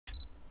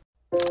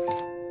Hey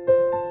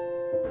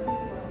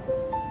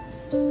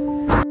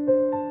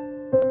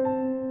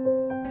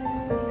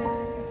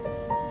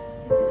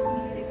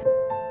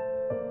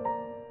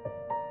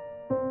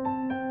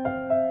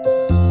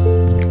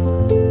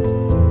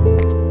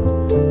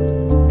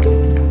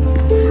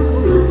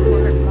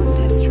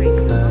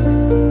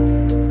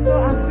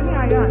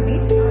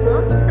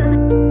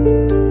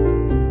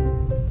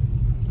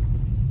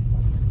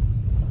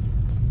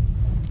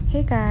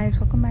guys,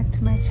 welcome back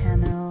to my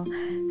channel.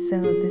 So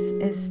this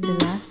is the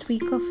last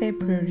week of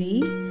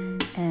February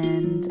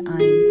and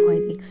I'm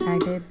quite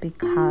excited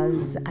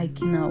because I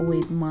cannot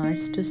wait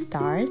March to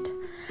start.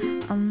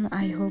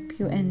 I hope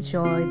you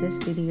enjoy this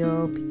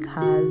video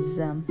because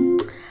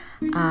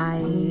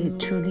I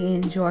truly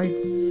enjoyed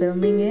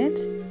filming it.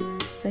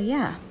 So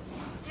yeah.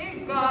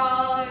 Hey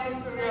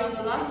guys, we're on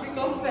the last week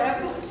of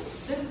Feb.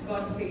 This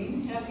got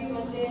changed. Happy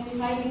birthday,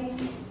 bye.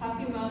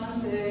 Happy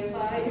birthday,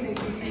 bye.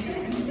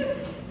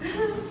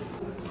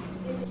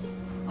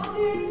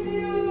 Okay, see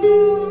you.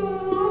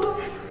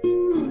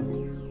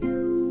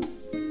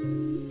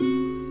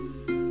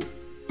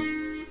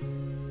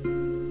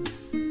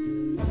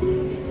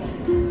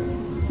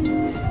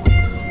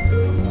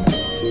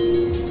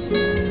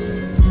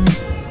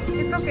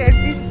 It's okay,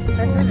 please.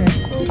 That's it.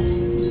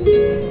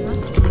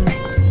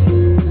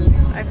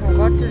 I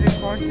forgot to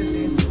record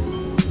today.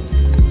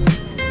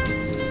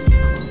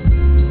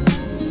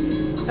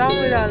 Done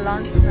with our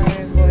lunch and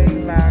we're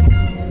going back.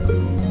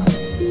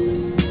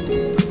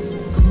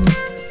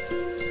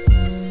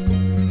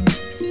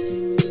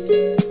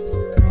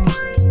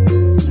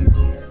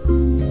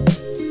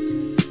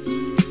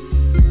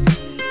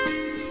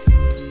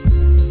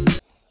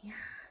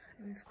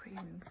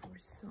 For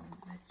some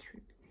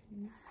trip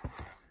things,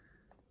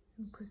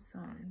 some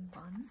croissant and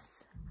buns.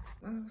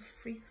 Well,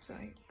 freak, so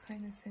I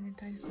kind of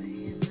sanitize my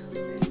hand now and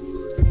then.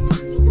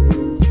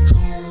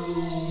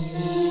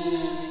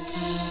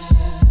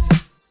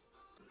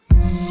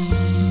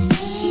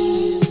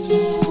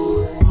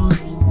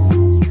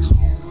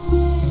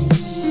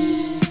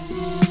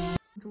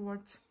 To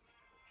watch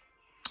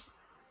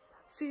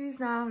series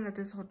now. That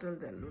is Hotel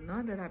Del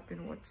Luna that I've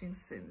been watching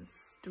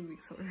since 2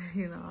 weeks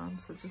already. Now I'm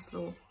such a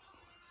slow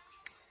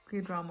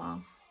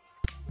K-drama.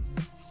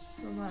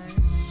 Bye-bye.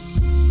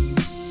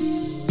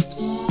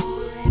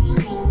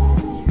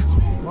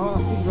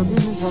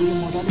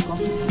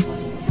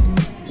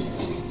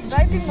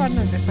 Writing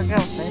गर्नुहुँदैछ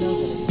क्या side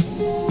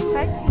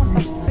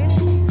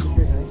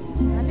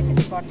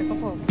अलिकति घटेको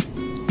पो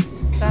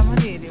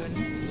राम्ररी हेऱ्यो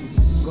भने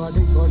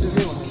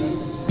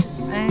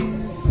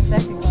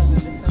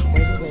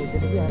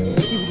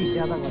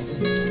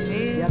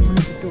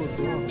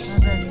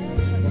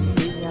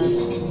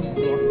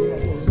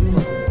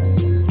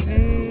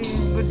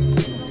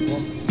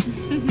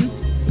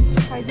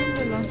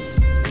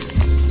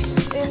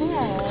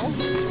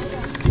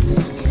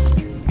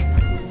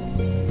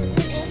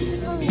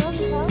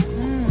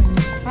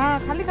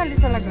खाली खाली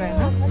सा लग रहा है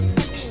ना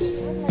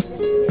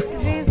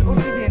please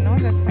OTT no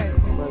that's right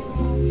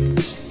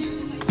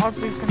और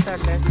प्लीज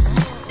कंटेक्ट दैट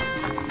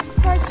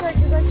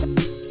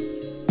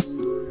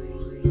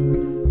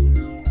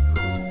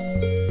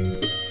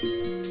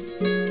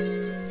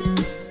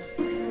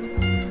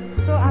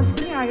सो आज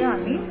पनि आयो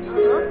हामी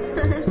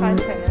टाइम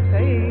छैन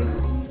है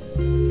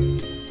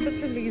सच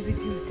a lazy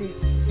Tuesday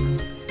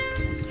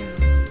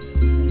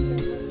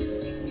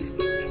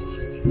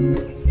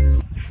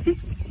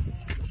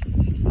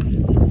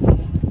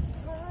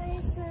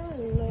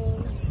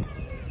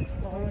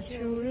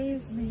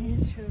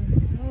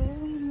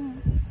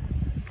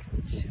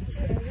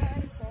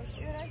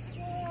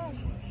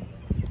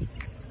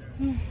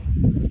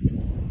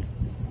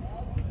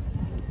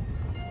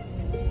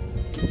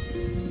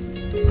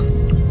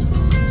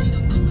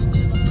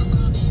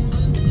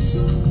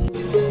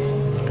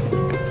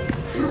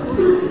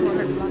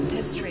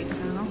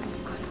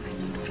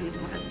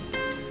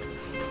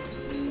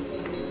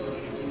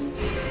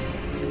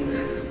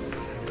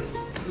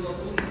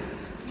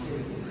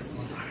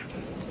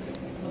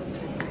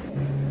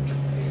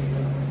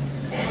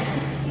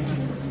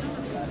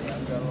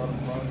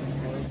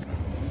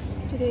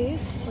Today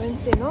is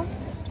Wednesday, no?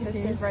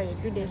 Thursday and Friday,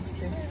 2 days.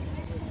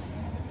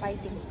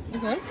 Fighting.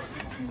 Okay.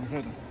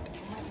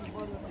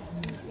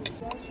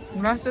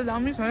 Last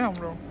dummy say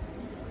hamro.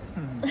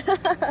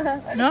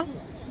 No?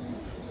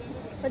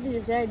 What did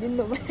you say? I didn't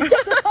know.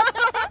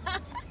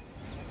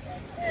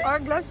 Our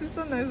glass is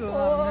so nice. Oh.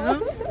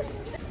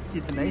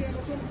 It's nice.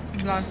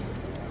 Glass.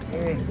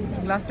 Hey.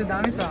 Glass to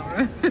dummy say.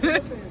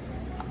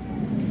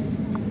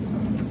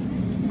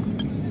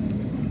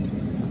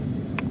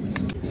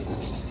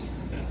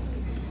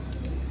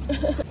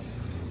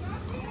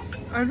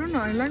 I don't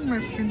know, I like my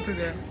skin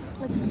today.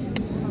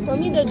 For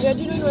me, the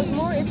retinol was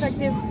more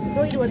effective,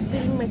 though it was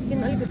peeling my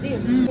skin a little bit.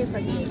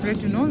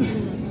 Retinol?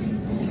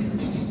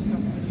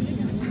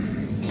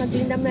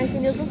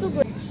 Clindamycin is also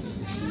good.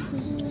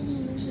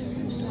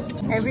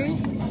 Every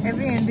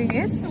ending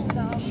is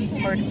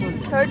hurtful.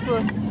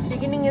 Hurtful.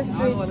 Beginning is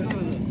sweet.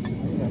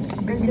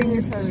 Beginning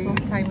is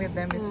sweet. Time with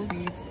them is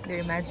sweet. their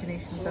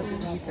imaginations are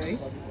sweet, right?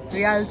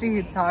 Reality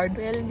hits hard.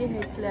 Reality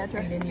hits later.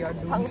 And then you're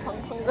Hung, doomed.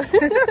 hung, hung.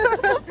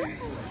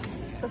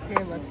 It's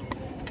okay, but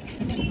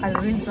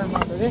I'll rinse my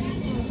mouth, okay?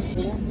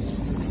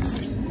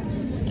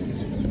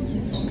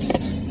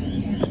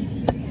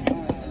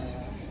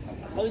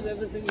 How is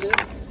everything there?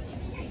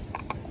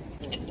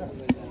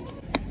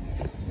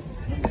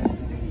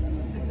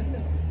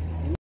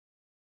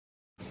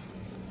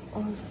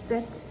 All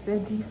set,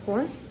 ready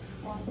for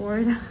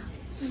Florida.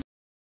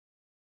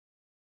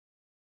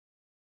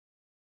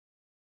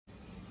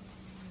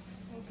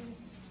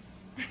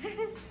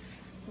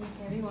 We'll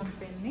carry one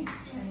penny,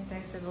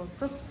 sanitizer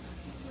also.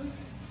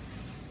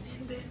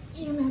 And then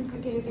you ma'am ka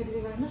carry the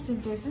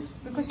sanitizer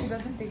because she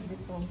doesn't take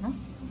this home, no?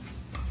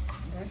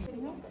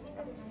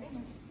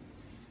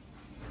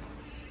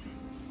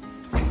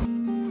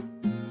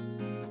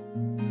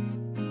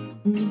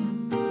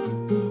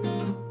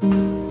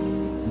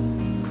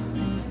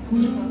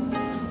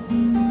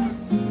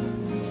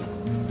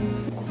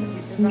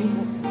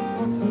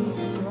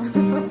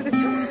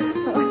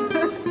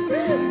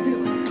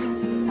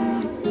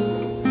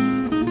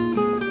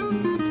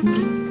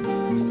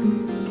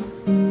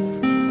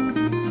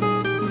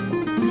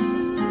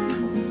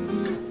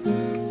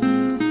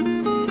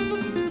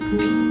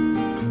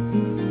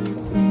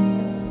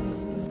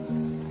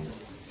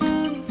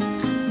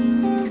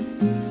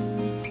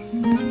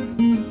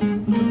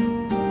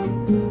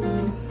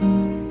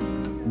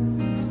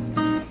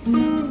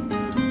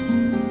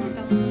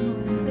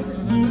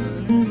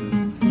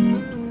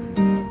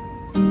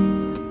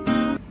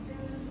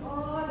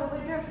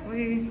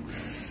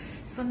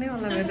 सुनने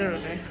वाला weather हो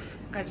रहा है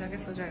घर जाके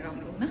सो जाएगा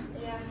हम लोग ना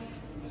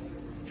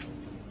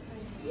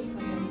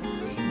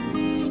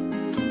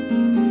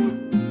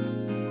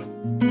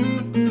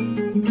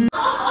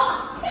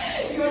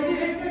Your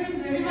director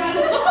is very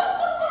bad.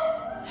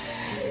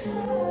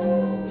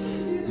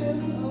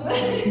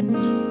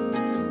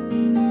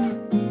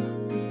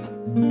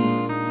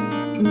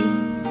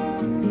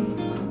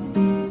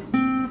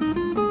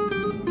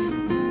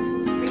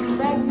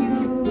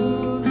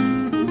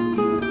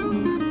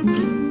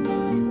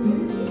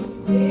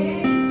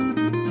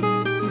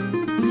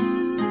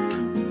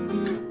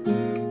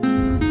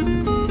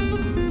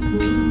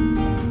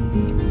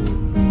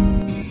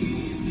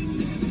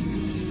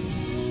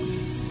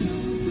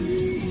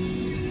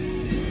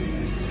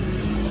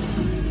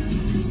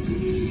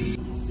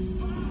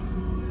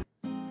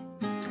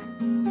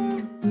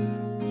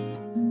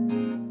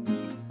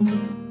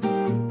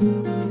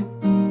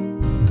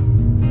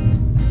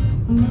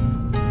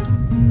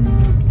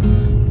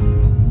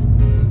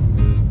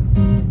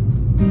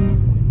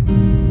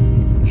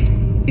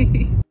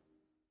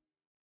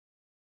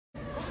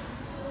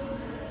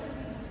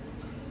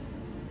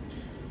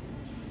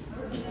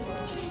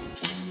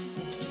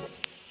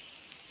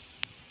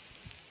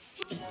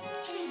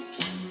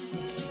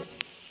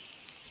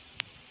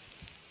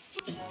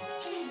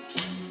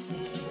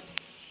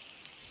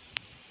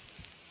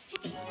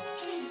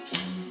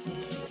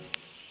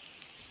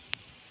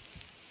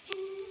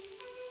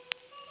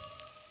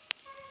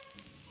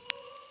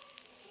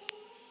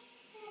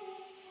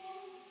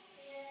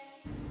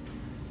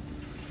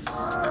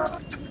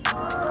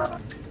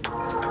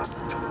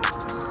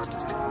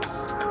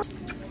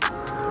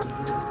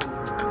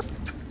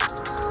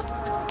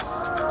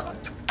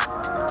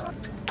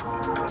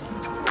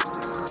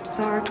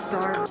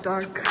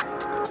 Dark.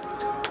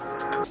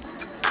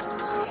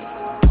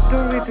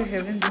 Doorway to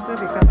heaven. This is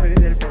देखा थोड़ी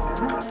देर पहले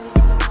ना.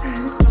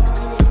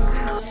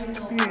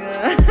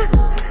 Yeah.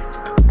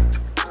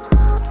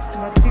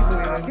 मस्ती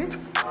कोई लगे.